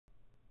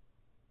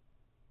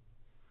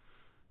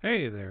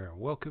Hey there,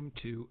 welcome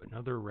to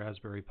another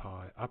Raspberry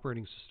Pi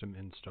operating system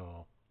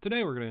install.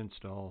 Today we're going to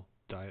install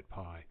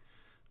Dietpi.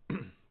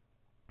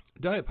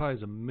 Dietpi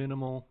is a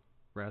minimal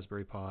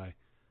Raspberry Pi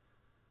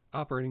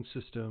operating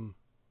system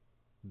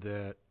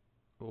that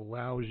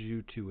allows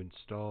you to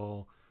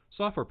install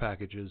software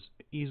packages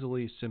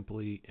easily,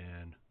 simply,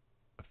 and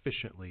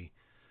efficiently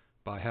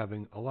by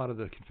having a lot of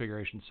the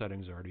configuration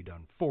settings already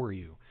done for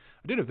you.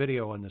 I did a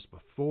video on this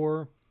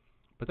before,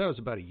 but that was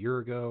about a year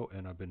ago,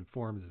 and I've been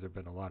informed that there have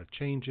been a lot of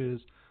changes.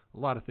 A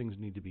lot of things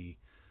need to be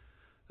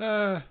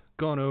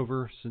gone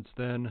over since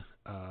then.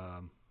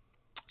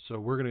 So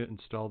we're going to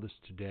install this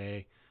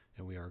today,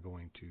 and we are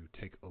going to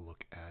take a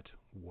look at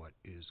what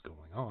is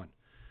going on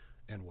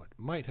and what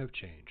might have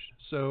changed.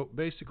 So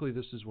basically,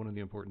 this is one of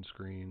the important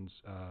screens.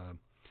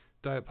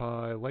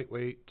 Dietpi,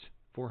 lightweight,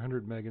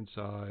 400 meg in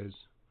size,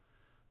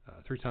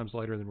 3 times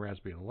lighter than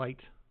Raspberry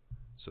Lite,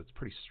 so it's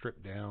pretty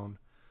stripped down.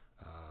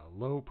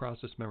 Low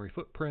process memory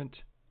footprint,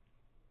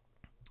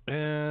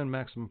 and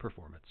maximum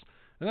performance.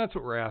 And that's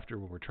what we're after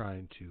when we're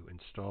trying to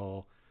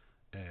install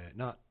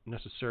not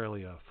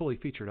necessarily a fully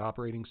featured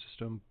operating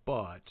system,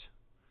 but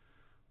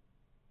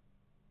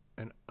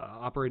an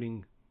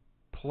operating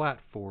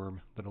platform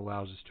that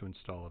allows us to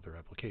install other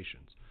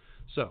applications.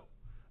 So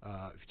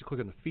if you click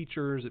on the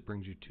features, it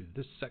brings you to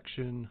this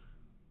section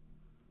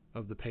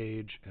of the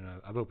page, and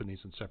I've opened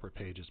these in separate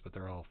pages, but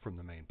they're all from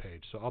the main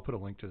page. So I'll put a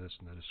link to this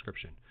in the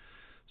description.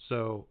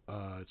 So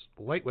it's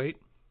lightweight,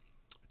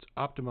 it's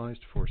optimized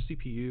for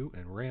CPU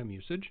and RAM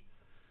usage,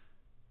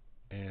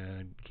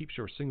 and keeps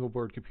your single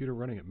board computer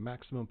running at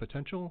maximum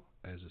potential,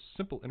 as a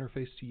simple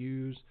interface to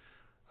use,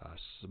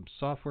 some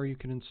software you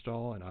can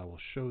install, and I will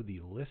show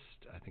the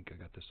list. I think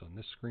I got this on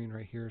this screen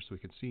right here, so we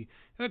can see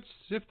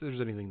if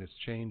there's anything that's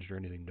changed or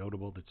anything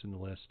notable that's in the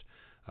list.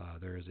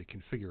 There is a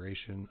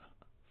configuration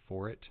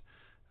for it.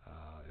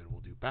 It will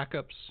do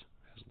backups,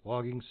 has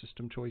logging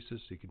system choices,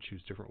 so you can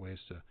choose different ways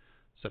to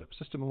set up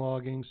system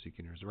logging, so you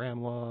can use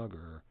RAM log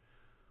or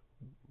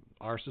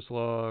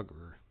rsyslog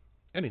or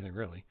anything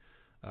really.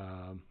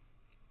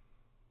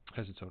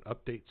 Has its own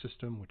update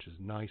system, which is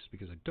nice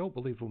because I don't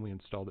believe when we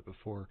installed it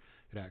before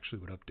it actually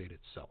would update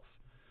itself.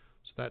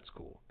 So that's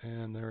cool.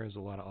 And there is a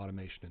lot of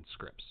automation and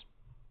scripts.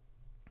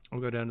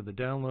 We'll go down to the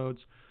downloads.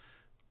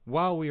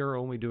 While we are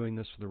only doing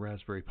this for the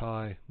Raspberry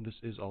Pi, this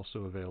is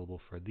also available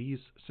for these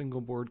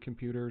single board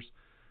computers,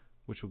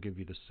 which will give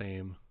you the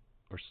same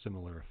or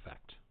similar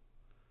effect.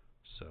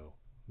 So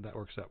that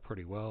works out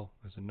pretty well.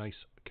 There's a nice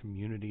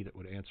community that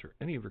would answer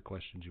any of your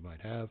questions you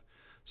might have.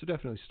 So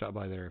definitely stop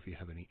by there if you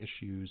have any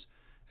issues,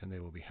 and they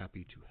will be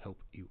happy to help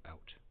you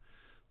out.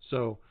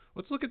 So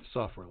let's look at the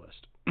software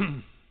list.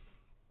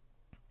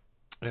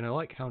 And I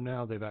like how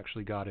now they've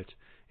actually got it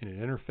in an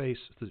interface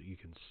so that you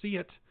can see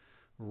it,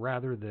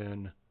 rather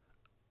than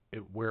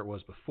where it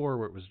was before,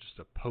 where it was just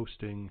a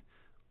posting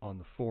on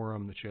the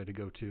forum that you had to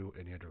go to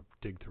and you had to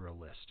dig through a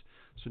list.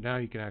 So now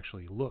you can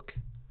actually look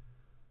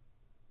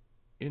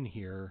in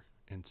here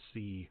and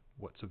see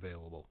what's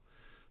available.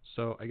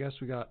 So I guess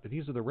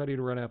these are the ready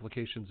to run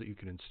applications that you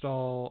can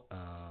install.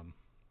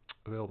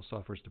 Available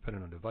software is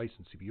dependent on device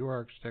and CPU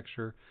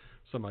architecture.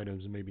 Some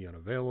items may be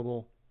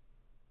unavailable.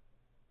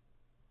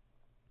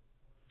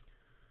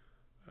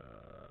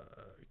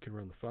 You can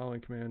run the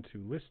following command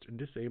to list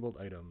disabled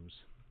items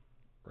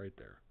right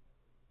there.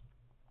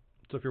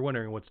 So if you're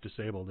wondering what's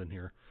disabled in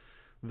here,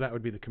 that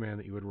would be the command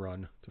that you would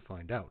run to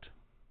find out.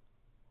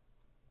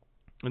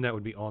 And that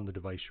would be on the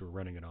device you were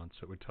running it on,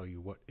 so it would tell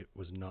you what it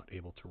was not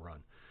able to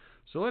run.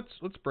 So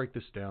let's break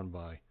this down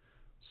by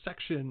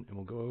section, and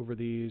we'll go over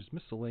these.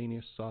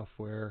 Miscellaneous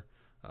software,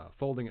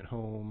 folding at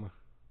home,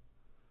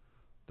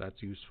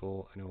 that's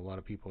useful. I know a lot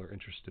of people are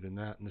interested in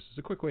that, and this is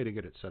a quick way to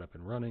get it set up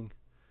and running.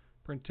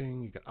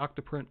 Printing, you got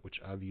Octoprint,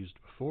 which I've used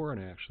before, and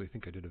I actually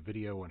think I did a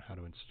video on how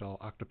to install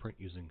Octoprint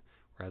using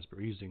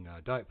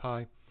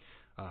Dietpi.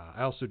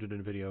 I also did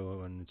a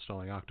video on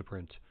installing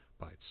Octoprint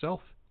by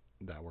itself.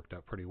 That worked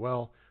out pretty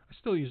well. I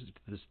still use it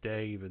to this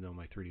day, even though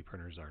my 3D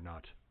printers are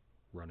not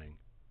running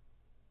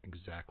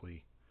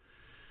exactly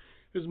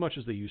as much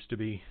as they used to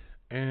be.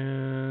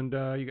 And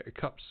you got your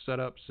cups set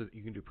up so that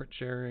you can do print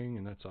sharing,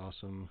 and that's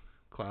awesome.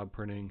 Cloud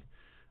printing.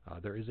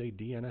 There is a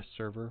DNS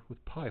server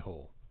with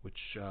Pi-hole,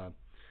 which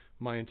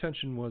my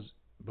intention was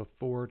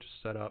before to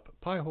set up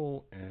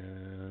Pi-hole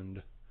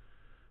and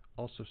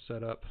also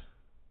set up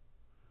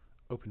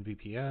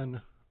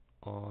OpenVPN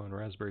on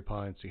Raspberry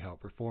Pi and see how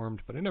it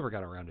performed, but I never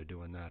got around to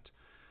doing that.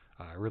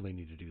 I really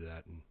need to do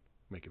that and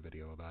make a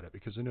video about it,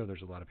 because I know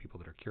there's a lot of people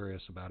that are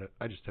curious about it.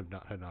 I just have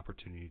not had an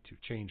opportunity to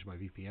change my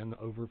VPN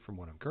over from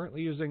what I'm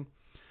currently using,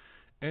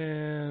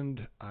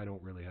 and I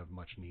don't really have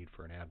much need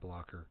for an ad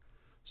blocker,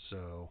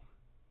 so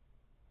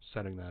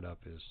setting that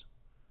up is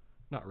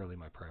not really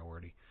my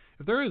priority.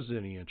 If there is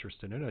any interest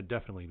in it, I'd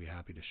definitely be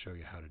happy to show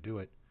you how to do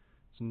it.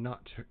 It's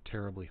not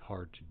terribly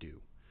hard to do.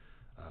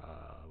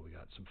 We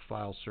got some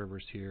file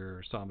servers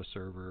here, Samba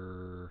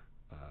server,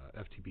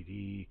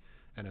 FTPD,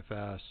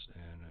 NFS,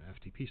 and an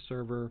FTP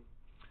server.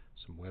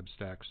 Some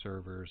WebStack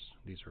servers.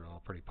 These are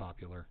all pretty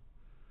popular.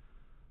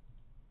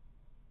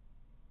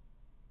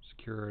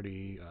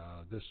 security.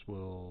 This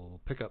will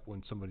pick up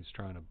when somebody's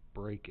trying to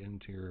break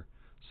into your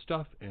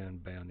stuff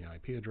and ban the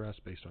IP address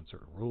based on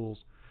certain rules.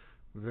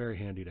 Very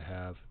handy to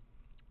have.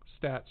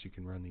 Stats, you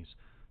can run these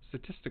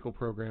statistical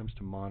programs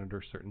to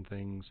monitor certain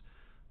things,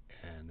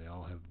 and they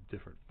all have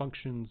different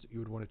functions that you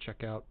would want to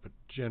check out, but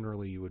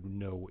generally you would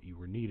know what you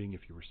were needing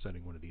if you were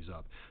setting one of these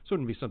up. So it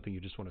wouldn't be something you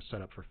just want to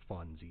set up for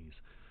funsies.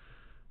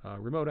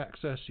 Remote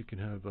access, you can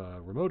have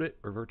remote it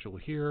or virtual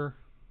here.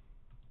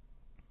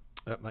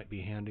 That might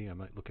be handy. I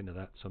might look into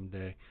that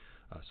someday.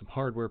 Some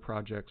hardware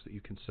projects that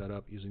you can set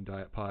up using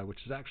Dietpi, which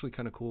is actually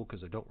kind of cool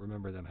because I don't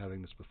remember them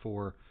having this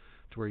before,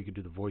 to where you could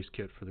do the voice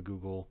kit for the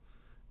Google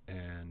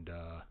and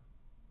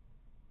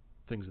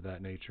things of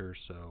that nature.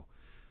 So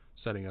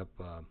setting up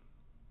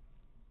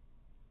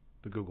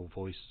the Google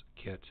Voice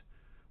Kit,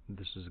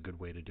 this is a good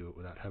way to do it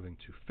without having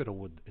to fiddle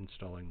with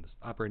installing the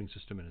operating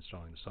system and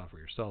installing the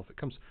software yourself. It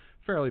comes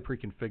fairly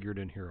pre-configured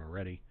in here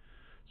already.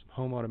 Some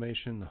home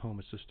automation, the home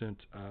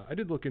assistant. I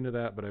did look into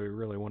that, but I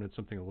really wanted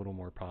something a little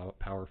more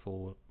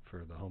powerful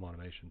for the home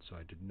automation, so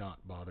I did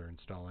not bother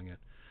installing it.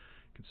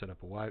 You can set up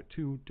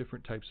two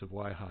different types of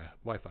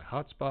Wi-Fi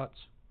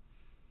hotspots.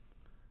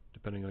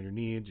 Depending on your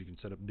needs, you can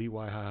set up the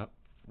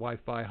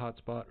Wi-Fi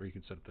hotspot, or you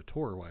can set up the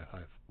Tor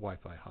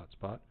Wi-Fi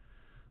hotspot.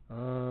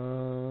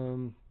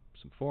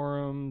 Some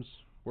forums,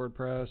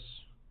 WordPress,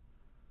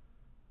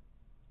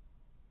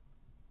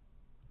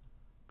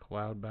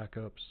 cloud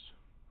backups.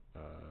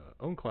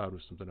 OwnCloud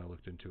was something I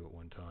looked into at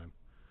one time,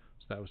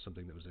 so that was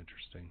something that was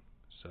interesting.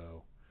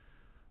 So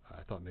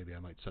I thought maybe I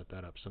might set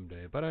that up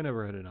someday, but I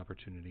never had an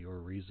opportunity or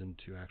reason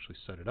to actually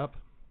set it up.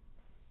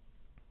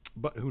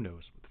 But who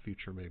knows what the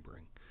future may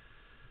bring.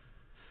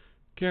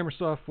 Camera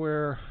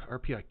software,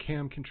 RPI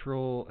cam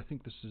control. I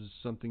think this is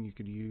something you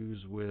could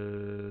use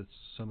with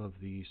some of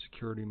the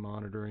security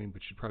monitoring,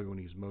 but you'd probably want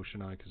to use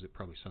MotionEye because it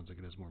probably sounds like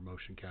it has more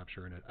motion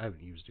capture in it. I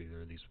haven't used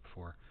either of these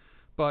before.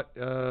 But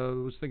I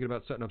was thinking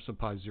about setting up some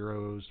Pi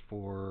Zeros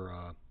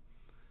for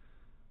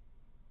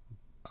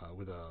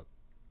with a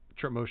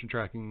motion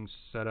tracking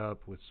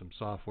setup with some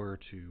software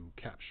to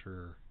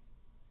capture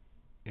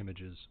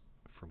images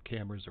from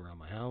cameras around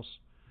my house.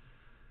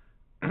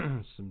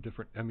 Some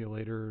different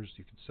emulators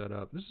you can set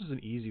up. This is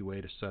an easy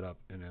way to set up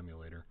an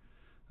emulator.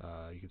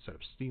 You can set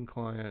up Steam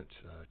Client,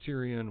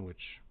 Tyrion,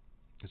 which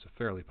is a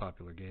fairly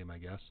popular game, I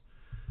guess.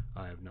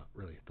 I have not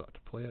really thought to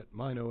play it.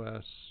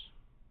 MineOS,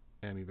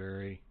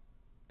 Amiberry,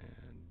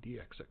 and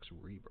DXX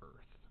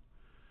Rebirth.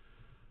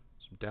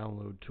 Some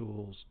download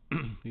tools.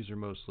 These are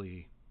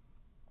mostly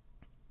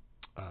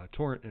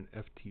torrent and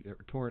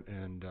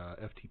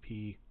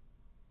FTP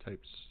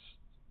type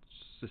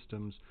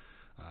systems.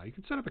 You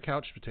can set up a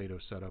Couch Potato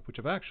setup, which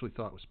I've actually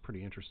thought was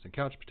pretty interesting.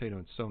 Couch Potato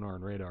and Sonar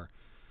and Radar.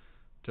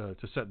 To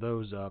set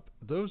those up,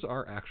 those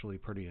are actually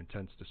pretty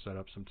intense to set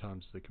up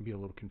sometimes. They can be a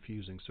little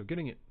confusing. So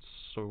getting it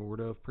sort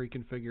of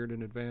pre-configured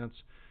in advance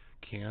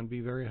can be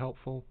very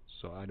helpful.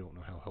 So I don't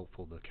know how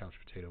helpful the Couch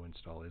Potato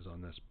install is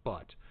on this,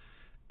 but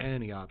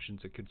any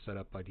options it could set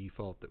up by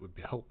default that would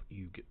help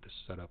you get this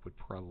set up would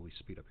probably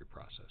speed up your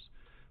process.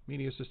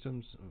 Media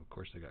systems, of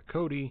course, they got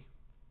Kodi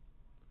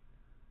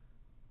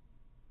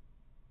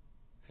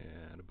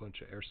and a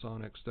bunch of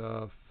AirSonic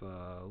stuff.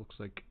 Looks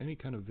like any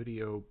kind of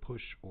video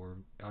push or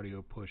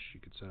audio push you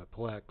could set up.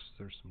 Plex,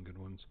 there's some good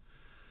ones.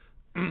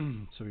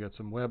 So we got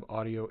some web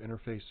audio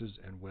interfaces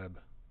and web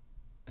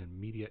and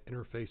media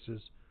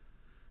interfaces.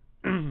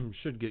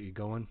 Should get you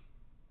going.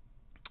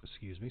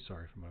 Excuse me,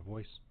 sorry for my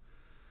voice.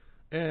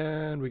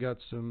 And we got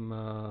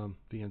some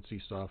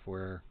VNC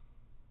software,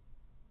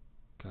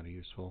 kind of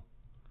useful.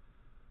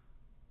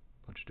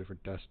 Bunch of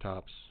different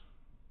desktops.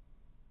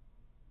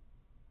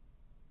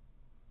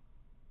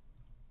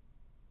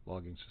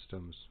 Logging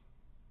systems.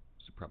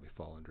 This would probably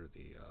fall under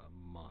the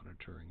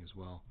monitoring as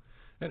well.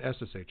 And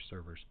SSH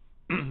servers.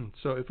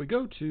 So if we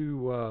go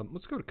to,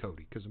 let's go to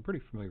Kodi, because I'm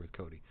pretty familiar with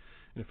Kodi.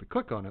 And if we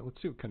click on it,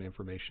 let's see what kind of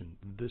information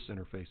this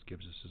interface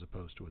gives us as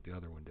opposed to what the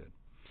other one did.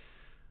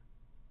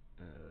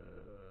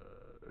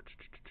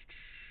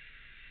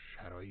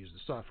 How do I use the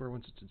software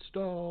once it's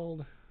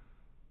installed?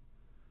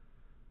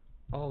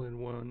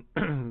 All-in-one.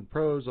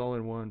 Pros,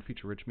 all-in-one,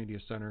 feature-rich media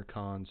center.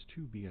 Cons,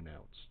 to be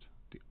announced.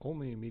 The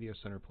only media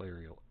center player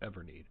you'll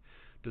ever need.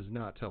 Does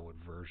not tell what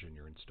version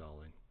you're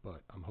installing,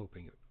 but I'm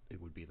hoping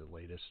it would be the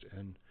latest,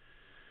 and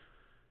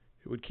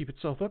it would keep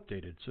itself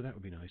updated, so that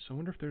would be nice. I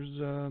wonder if there's,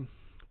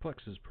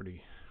 Plex is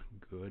pretty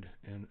good,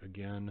 and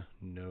again,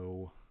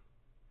 no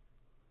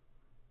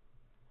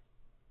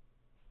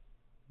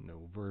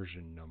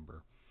version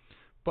number.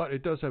 But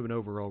it does have an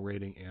overall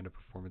rating and a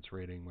performance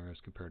rating, whereas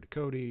compared to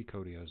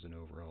Kodi has an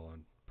overall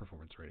and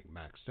performance rating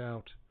maxed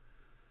out.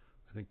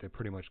 I think they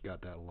pretty much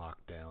got that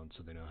locked down,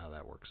 so they know how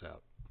that works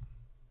out.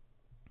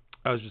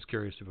 I was just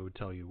curious if it would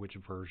tell you which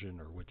version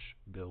or which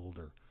build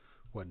or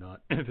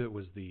whatnot, if it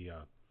was the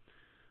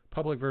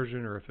public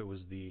version or if it was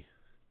the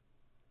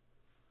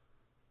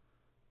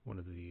one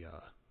of the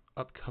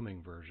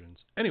upcoming versions.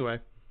 Anyway,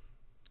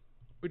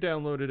 we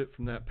downloaded it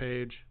from that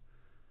page.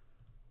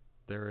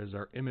 There is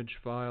our image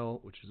file,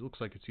 which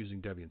looks like it's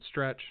using Debian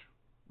Stretch,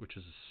 which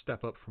is a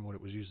step up from what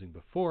it was using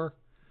before.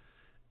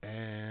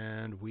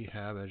 And we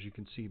have, as you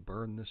can see,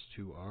 burned this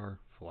to our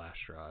flash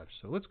drive.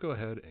 So let's go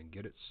ahead and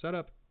get it set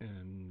up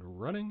and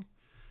running.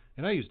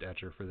 And I used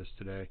Etcher for this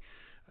today.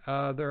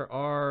 There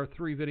are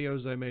 3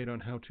 videos I made on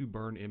how to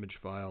burn image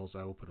files.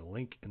 I will put a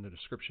link in the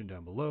description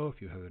down below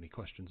if you have any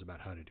questions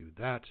about how to do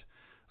that.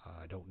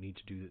 I don't need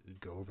to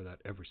go over that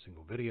every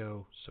single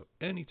video. So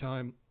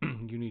anytime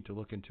you need to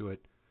look into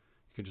it,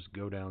 you can just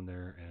go down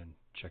there and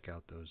check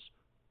out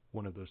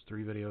one of those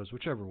 3 videos,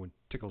 whichever one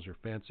tickles your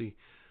fancy.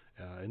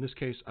 In this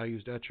case, I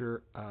used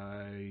Etcher.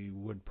 I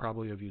would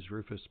probably have used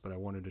Rufus, but I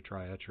wanted to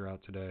try Etcher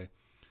out today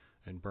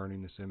and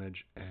burning this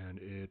image, and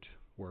it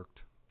worked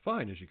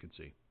fine, as you can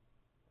see.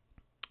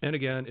 And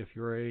again, if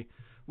you're a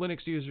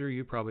Linux user,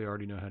 you probably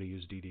already know how to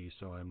use DD,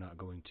 so I'm not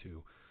going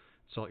to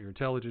insult your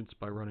intelligence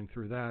by running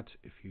through that.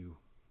 If you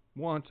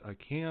want, I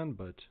can,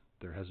 but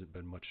there hasn't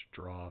been much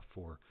draw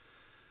for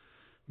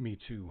me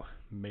to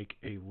make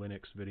a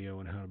Linux video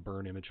on how to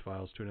burn image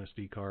files to an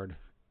SD card.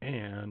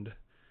 And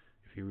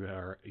if you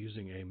are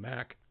using a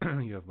Mac,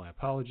 you have my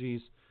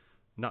apologies.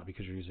 Not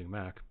because you're using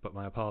Mac, but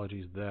my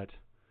apologies that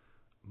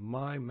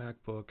my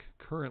MacBook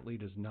currently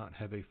does not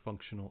have a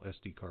functional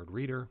SD card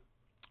reader,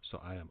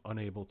 so I am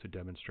unable to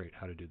demonstrate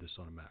how to do this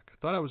on a Mac. I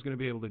thought I was going to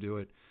be able to do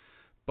it,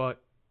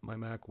 but my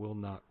Mac will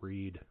not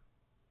read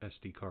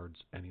SD cards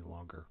any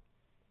longer.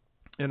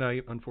 And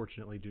I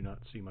unfortunately do not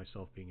see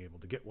myself being able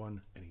to get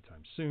one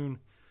anytime soon,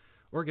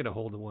 or get a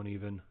hold of one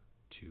even,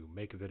 to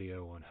make a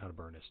video on how to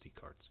burn SD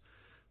cards.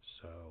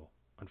 So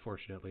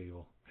unfortunately,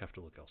 you'll have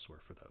to look elsewhere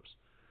for those.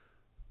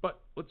 But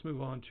let's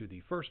move on to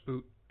the first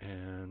boot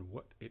and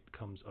what it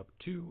comes up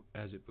to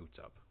as it boots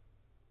up.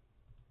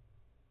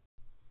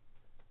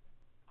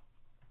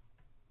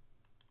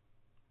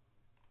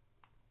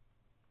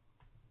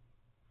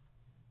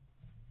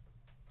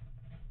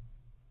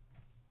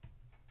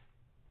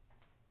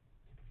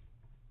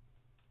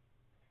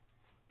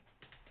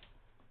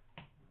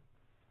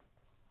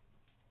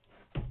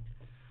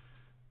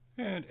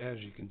 And as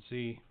you can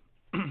see,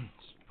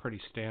 it's pretty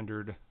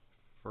standard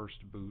first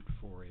boot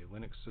for a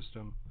Linux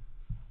system.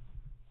 I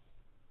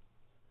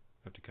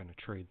have to kind of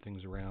trade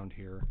things around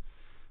here.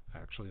 I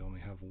actually only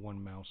have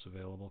one mouse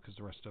available because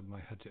the rest of them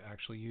I had to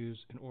actually use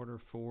in order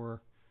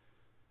for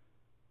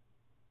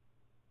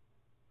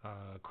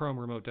Chrome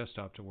Remote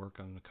Desktop to work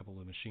on a couple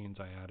of machines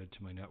I added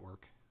to my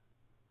network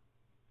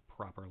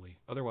properly.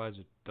 Otherwise,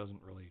 it doesn't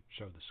really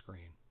show the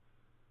screen.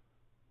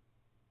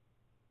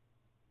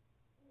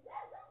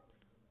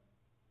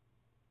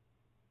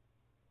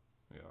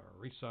 We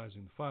are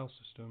resizing the file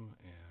system,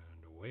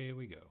 and away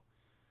we go.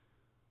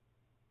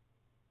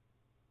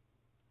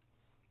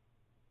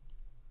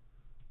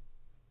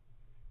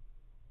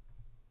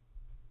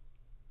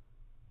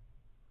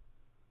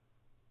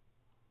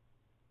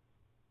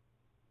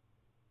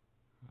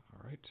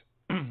 Alright,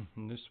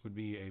 and this would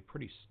be a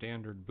pretty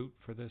standard boot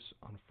for this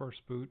on first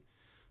boot.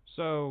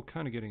 So,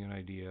 kind of getting an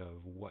idea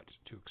of what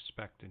to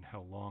expect and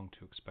how long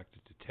to expect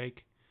it to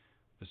take.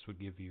 This would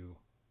give you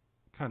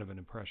kind of an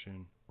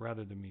impression,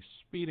 rather than me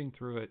speeding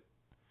through it.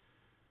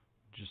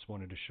 Just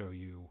wanted to show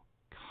you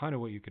kind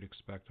of what you could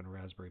expect on a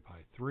Raspberry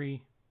Pi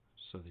 3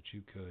 so that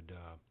you could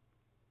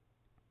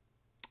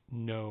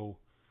know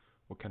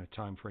what kind of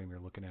time frame you're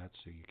looking at,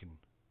 so you can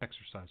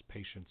exercise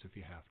patience if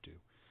you have to.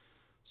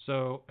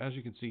 So as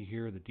you can see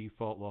here, the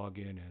default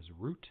login is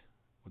root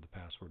with the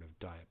password of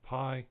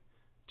Dietpi.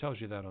 Tells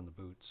you that on the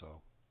boot,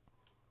 so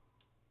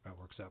that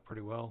works out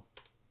pretty well.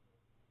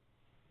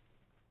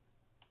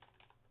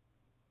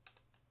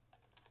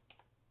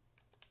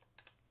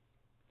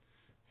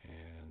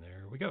 And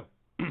there we go.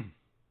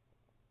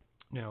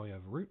 Now we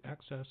have root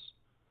access.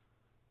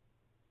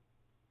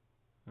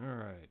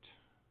 Alright.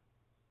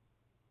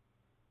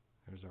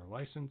 There's our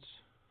license.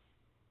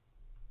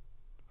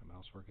 Is my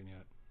mouse working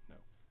yet? No.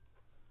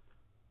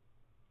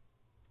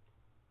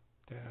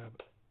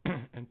 Tab,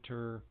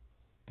 enter,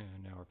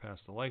 and now we're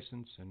past the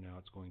license, and now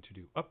it's going to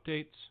do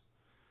updates,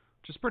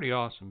 which is pretty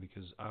awesome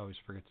because I always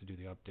forget to do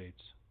the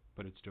updates,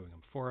 but it's doing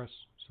them for us,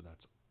 so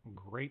that's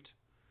great.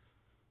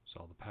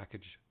 So all the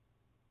package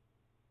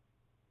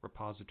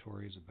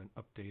repositories have been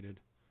updated,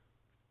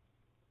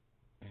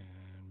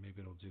 and maybe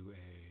it'll do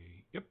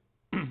a, yep.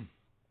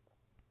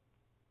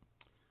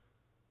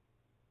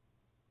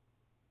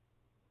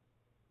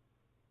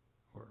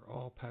 We're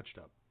all patched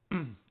up.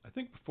 I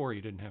think before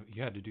you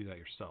had to do that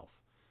yourself.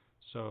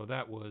 So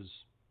that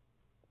was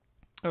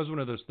one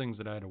of those things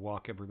that I had to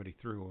walk everybody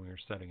through when we were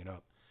setting it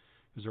up,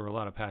 because there were a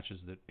lot of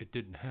patches that it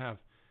didn't have,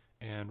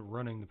 and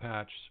running the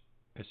patch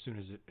as soon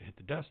as it hit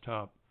the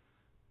desktop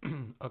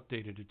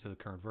updated it to the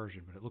current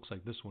version. But it looks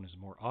like this one is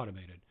more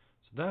automated,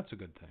 so that's a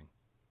good thing.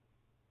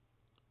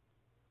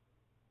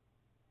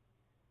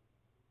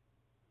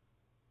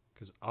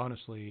 Because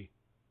honestly,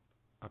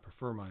 I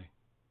prefer my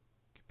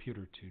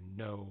computer to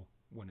know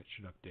when it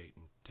should update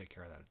and take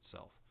care of that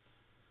itself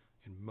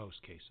in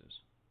most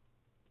cases.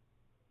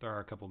 There are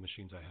a couple of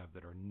machines I have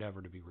that are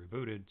never to be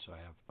rebooted, so I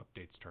have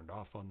updates turned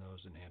off on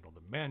those and handle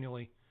them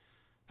manually.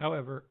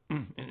 However,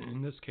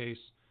 in this case,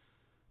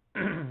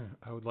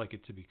 I would like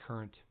it to be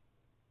current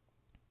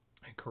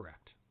and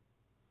correct.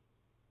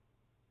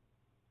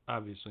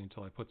 Obviously,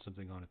 until I put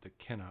something on it that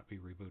cannot be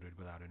rebooted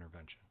without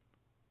intervention.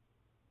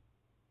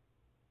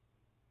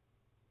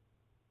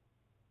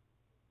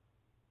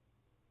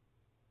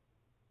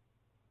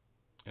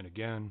 And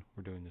again,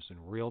 we're doing this in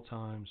real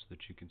time so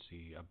that you can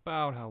see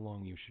about how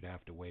long you should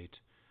have to wait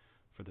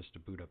for this to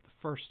boot up the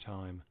first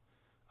time.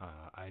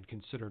 I had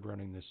considered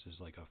running this as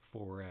like a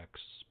 4x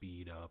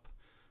speed up,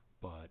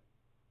 but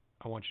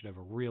I want you to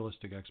have a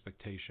realistic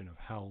expectation of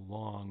how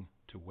long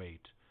to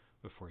wait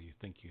before you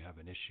think you have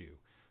an issue.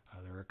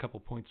 There are a couple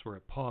points where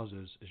it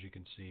pauses, as you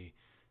can see,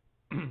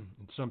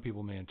 and some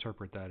people may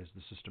interpret that as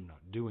the system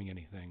not doing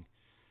anything.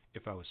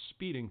 If I was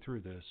speeding through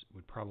this, it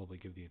would probably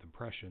give the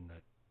impression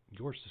that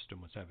your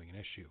system was having an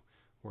issue,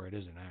 where it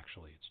isn't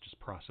actually. It's just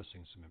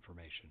processing some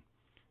information.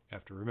 You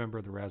have to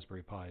remember the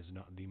Raspberry Pi is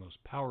not the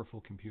most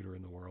powerful computer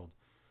in the world,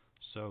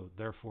 so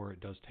therefore it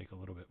does take a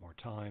little bit more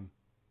time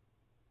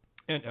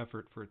and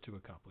effort for it to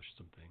accomplish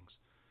some things.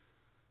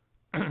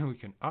 We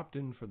can opt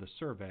in for the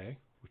survey,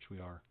 which we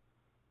are.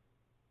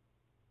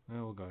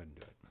 We'll go ahead and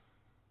do it.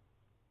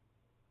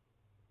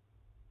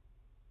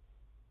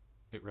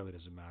 It really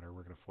doesn't matter.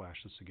 We're going to flash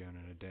this again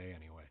in a day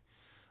anyway.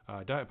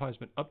 Dietpi has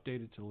been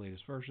updated to the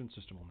latest version.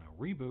 System will now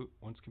reboot.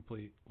 Once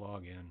complete,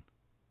 log in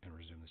and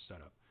resume the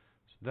setup.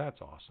 So that's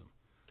awesome.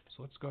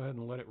 So let's go ahead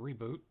and let it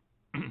reboot.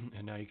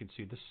 And now you can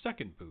see the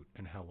second boot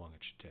and how long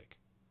it should take.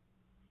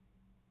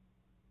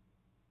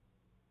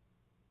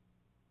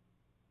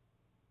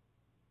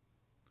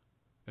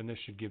 And this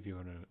should give you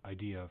an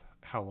idea of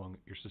how long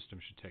your system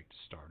should take to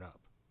start up.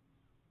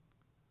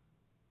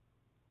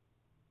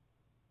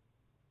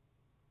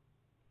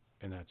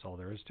 And that's all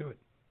there is to it.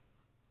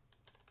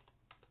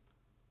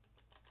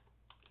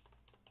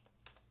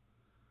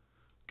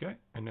 Okay,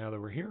 and now that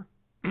we're here,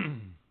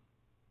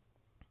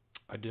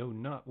 I do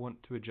not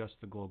want to adjust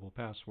the global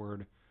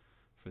password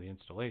for the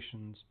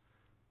installations.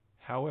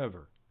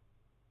 However,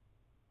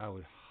 I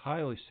would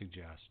highly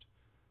suggest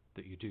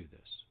that you do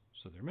this.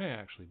 So there may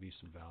actually be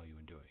some value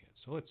in doing it.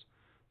 So let's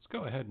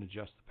go ahead and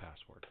adjust the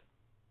password.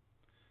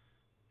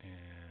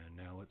 And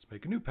now let's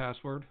make a new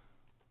password.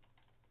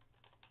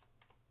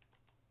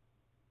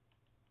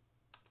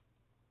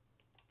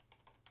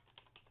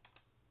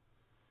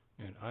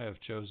 And I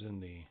have chosen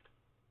the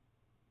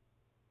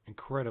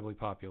incredibly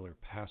popular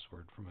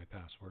password for my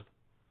password.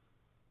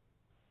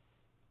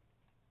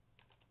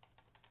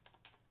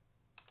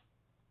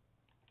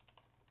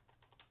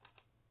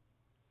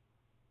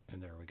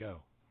 And there we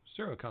go.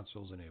 Serial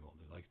console is enabled.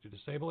 I'd like to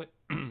disable it.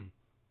 Let's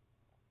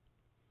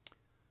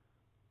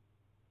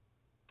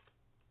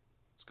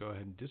go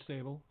ahead and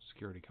disable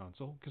security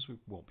console because we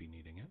won't be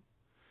needing it.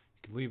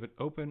 You can leave it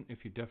open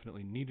if you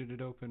definitely needed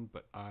it open,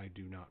 but I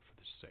do not for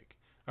this sake.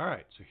 All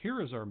right, so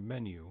here is our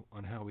menu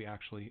on how we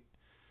actually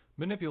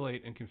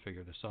manipulate and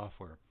configure the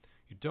software.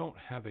 You don't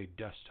have a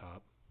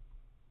desktop.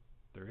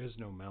 There is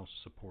no mouse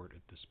support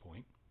at this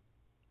point.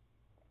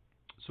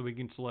 So we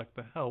can select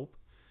the help,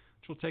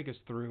 which will take us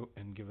through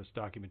and give us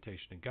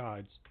documentation and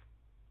guides.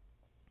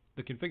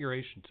 The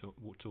configuration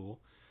tool,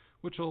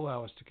 which will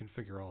allow us to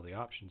configure all the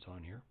options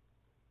on here.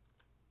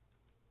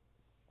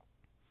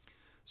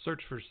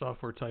 Search for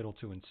software title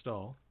to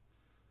install.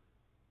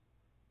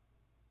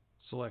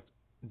 Select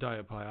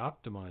Dietpi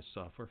optimized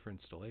software for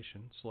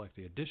installation. Select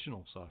the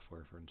additional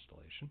software for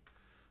installation.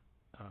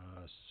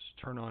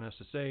 Turn on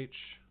SSH.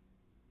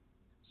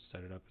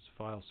 Set it up as a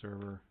file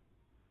server.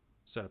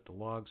 Set up the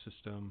log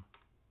system.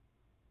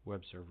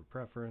 Web server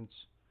preference.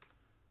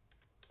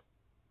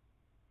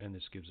 And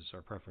this gives us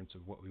our preference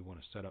of what we want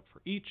to set up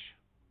for each.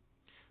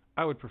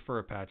 I would prefer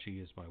Apache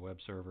as my web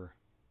server,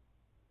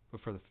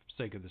 but for the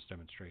sake of this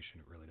demonstration,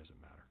 it really doesn't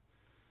matter.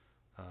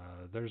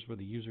 There's where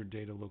the user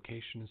data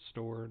location is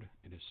stored.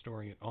 It is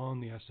storing it on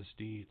the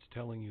SSD. It's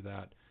telling you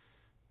that.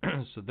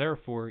 So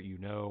therefore, you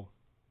know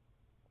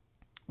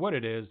what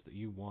it is that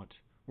you want,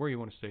 where you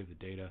want to save the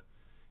data,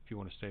 if you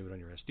want to save it on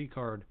your SD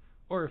card,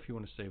 or if you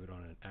want to save it on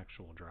an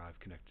actual drive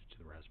connected to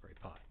the Raspberry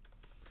Pi.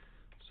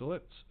 So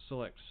let's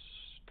select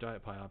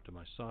Dietpi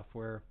Optimized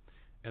Software,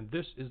 and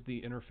this is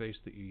the interface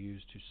that you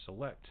use to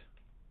select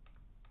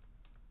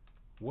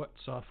what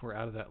software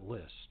out of that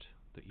list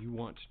that you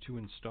want to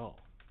install.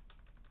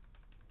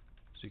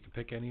 So you can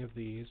pick any of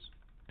these,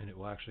 and it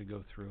will actually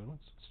go through. And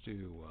let's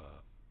do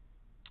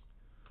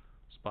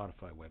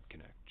Spotify Web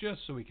Connect,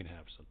 just so we can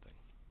have something.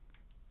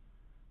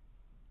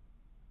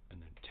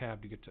 And then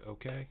tab to get to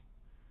OK.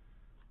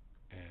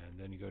 And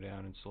then you go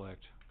down and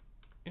select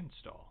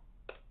Install.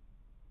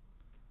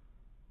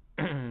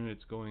 And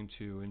it's going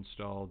to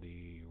install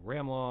the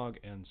Ramlog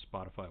and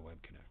Spotify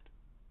Web Connect.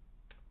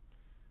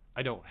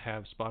 I don't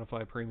have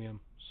Spotify Premium,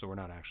 so we're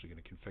not actually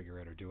going to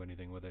configure it or do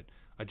anything with it.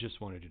 I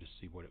just wanted you to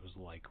see what it was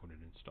like when it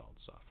installed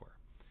software.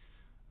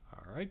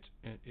 All right,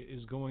 and it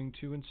is going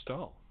to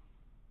install.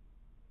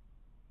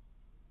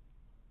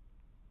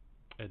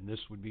 And this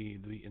would be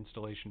the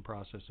installation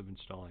process of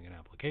installing an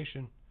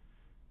application.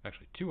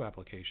 Actually, two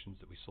applications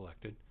that we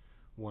selected.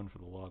 One for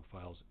the log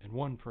files and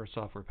one for a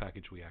software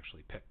package we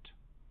actually picked.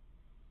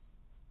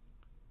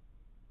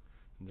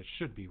 And this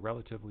should be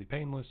relatively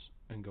painless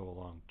and go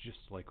along just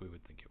like we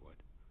would think it would.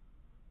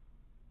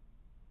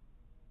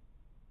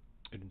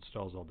 It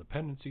installs all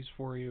dependencies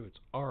for you. It's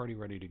already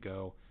ready to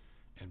go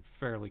and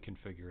fairly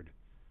configured.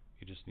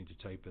 You just need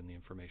to type in the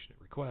information it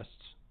requests,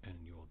 and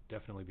you will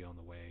definitely be on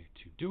the way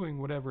to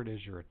doing whatever it is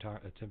you're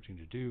attempting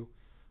to do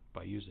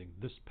by using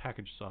this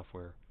package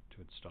software to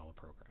install a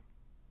program.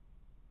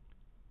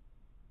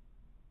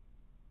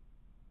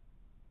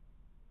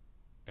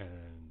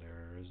 And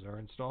there's our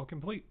install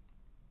complete.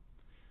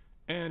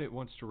 And it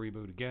wants to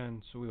reboot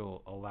again, so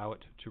we'll allow it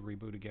to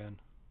reboot again.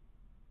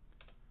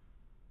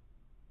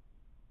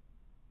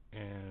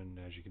 And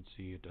as you can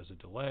see, it does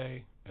a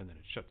delay, and then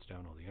it shuts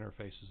down all the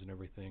interfaces and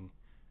everything,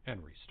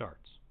 and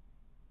restarts.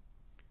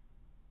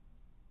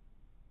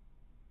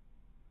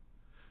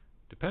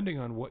 Depending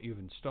on what you've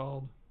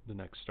installed, the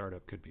next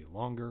startup could be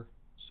longer,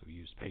 so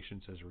use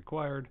patience as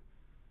required.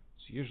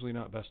 It's usually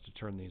not best to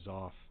turn these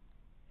off.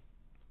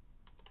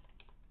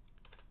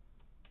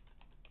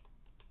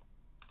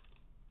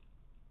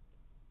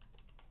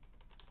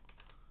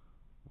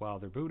 While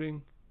they're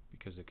booting,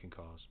 because it can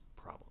cause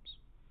problems.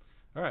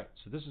 Alright,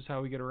 so this is how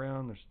we get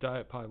around. There's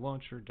Dietpi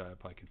Launcher,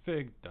 Dietpi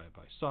Config,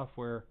 Dietpi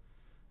Software,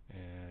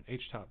 and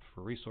HTOP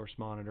for Resource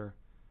Monitor,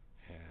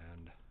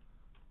 and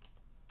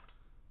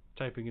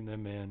typing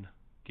them in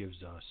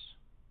gives us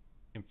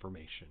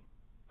information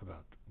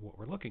about what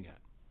we're looking at.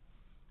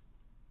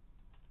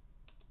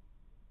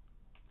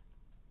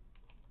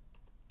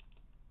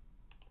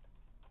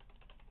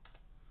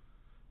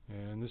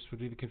 And this would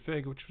be the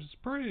config, which was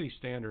pretty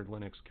standard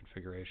Linux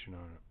configuration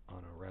on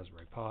a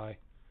Raspberry Pi. You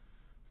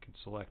can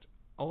select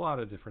a lot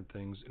of different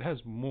things. It has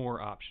more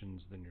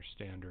options than your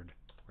standard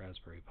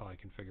Raspberry Pi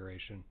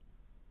configuration.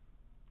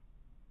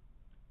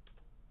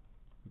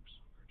 Oops,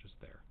 we're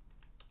just there.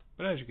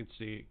 But as you can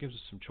see, it gives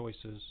us some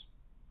choices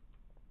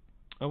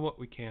on what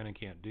we can and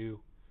can't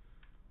do.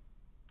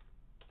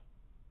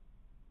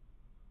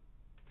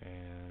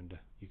 And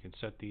you can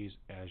set these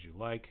as you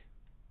like.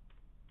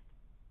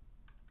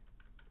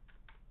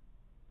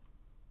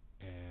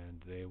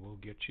 And they will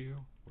get you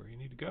where you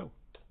need to go.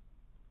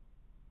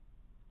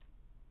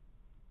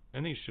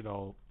 And these should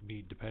all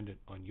be dependent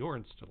on your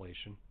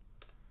installation,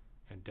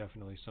 and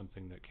definitely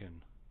something that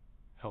can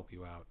help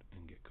you out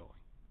and get going.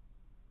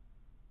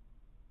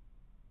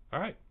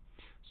 Alright,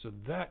 so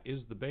that is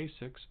the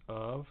basics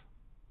of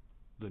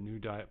the new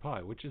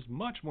Dietpi, which is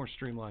much more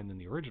streamlined than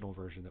the original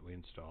version that we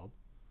installed.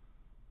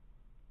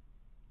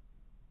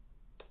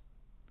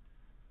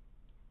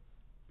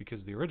 Because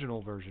the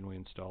original version we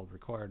installed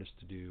required us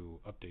to do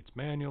updates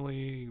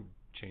manually,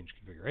 change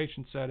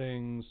configuration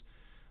settings,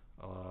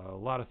 a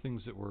lot of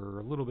things that were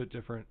a little bit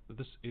different.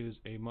 This is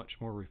a much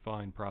more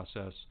refined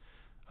process.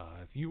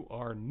 If you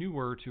are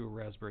newer to a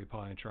Raspberry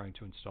Pi and trying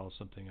to install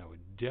something, I would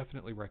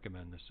definitely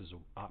recommend this as an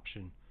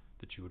option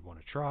that you would want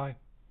to try.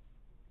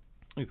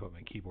 Let me put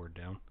my keyboard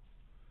down.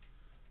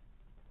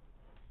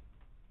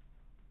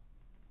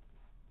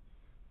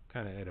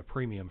 Kind of at a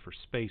premium for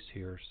space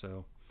here,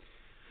 so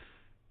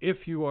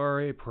if you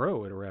are a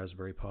pro at a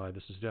Raspberry Pi,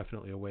 this is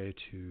definitely a way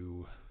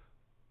to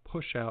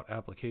push out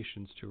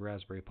applications to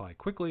Raspberry Pi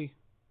quickly,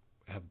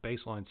 have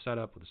baseline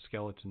setup with the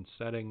skeleton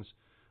settings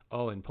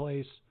all in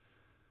place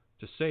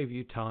to save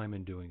you time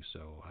in doing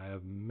so. I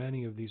have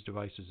many of these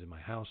devices in my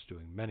house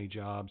doing many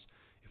jobs.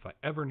 If I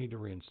ever need to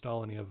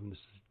reinstall any of them, this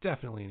is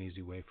definitely an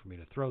easy way for me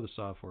to throw the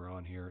software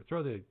on here,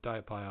 throw the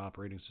Dietpi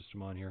operating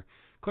system on here,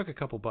 click a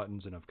couple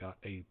buttons, and I've got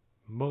a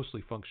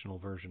mostly functional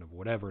version of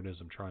whatever it is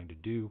I'm trying to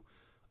do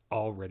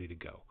all ready to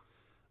go.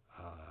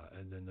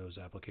 And then those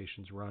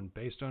applications run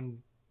based on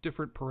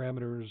different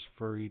parameters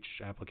for each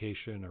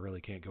application. I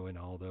really can't go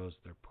into all those.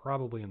 They're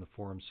probably in the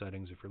forum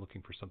settings if you're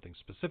looking for something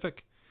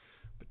specific.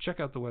 But check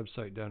out the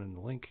website down in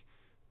the link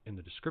in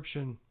the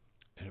description,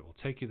 and it will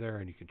take you there,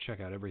 and you can check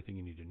out everything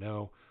you need to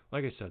know.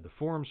 Like I said, the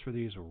forums for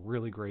these were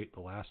really great the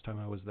last time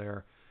I was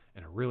there,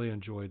 and I really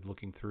enjoyed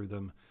looking through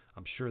them.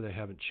 I'm sure they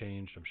haven't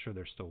changed. I'm sure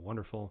they're still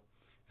wonderful,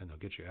 and they'll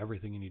get you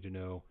everything you need to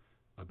know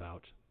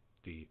about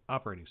the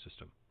operating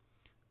system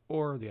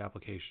or the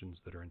applications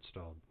that are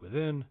installed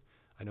within.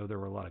 I know there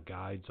were a lot of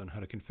guides on how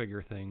to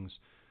configure things,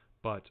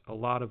 but a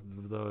lot of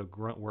the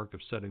grunt work of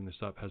setting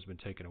this up has been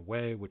taken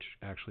away, which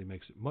actually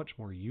makes it much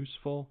more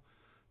useful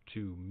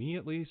to me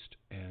at least,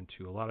 and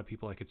to a lot of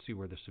people. I could see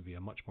where this would be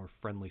a much more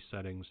friendly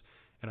settings,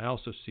 and I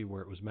also see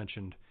where it was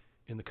mentioned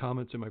in the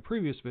comments in my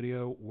previous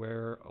video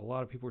where a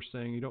lot of people were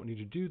saying you don't need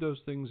to do those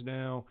things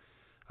now.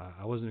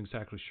 I wasn't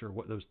exactly sure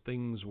what those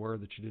things were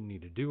that you didn't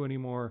need to do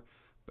anymore,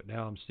 but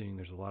now I'm seeing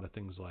there's a lot of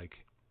things like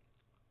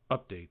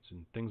updates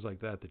and things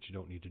like that that you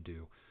don't need to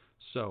do.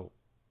 So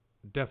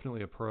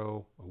definitely a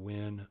pro, a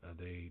win.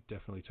 They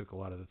definitely took a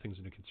lot of the things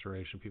into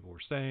consideration people were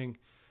saying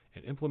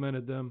and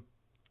implemented them.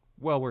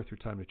 Well worth your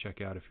time to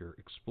check out if you're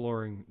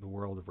exploring the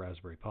world of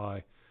Raspberry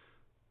Pi.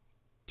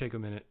 Take a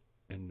minute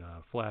and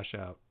flash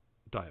out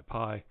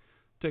Dietpi.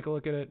 Take a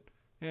look at it,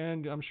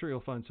 and I'm sure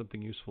you'll find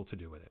something useful to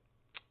do with it.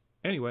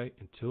 Anyway,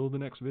 until the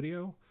next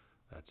video,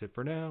 that's it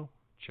for now.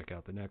 Check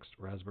out the next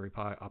Raspberry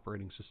Pi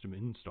operating system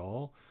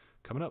install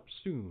coming up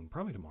soon,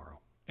 probably tomorrow.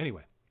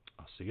 Anyway,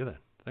 I'll see you then.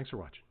 Thanks for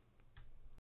watching.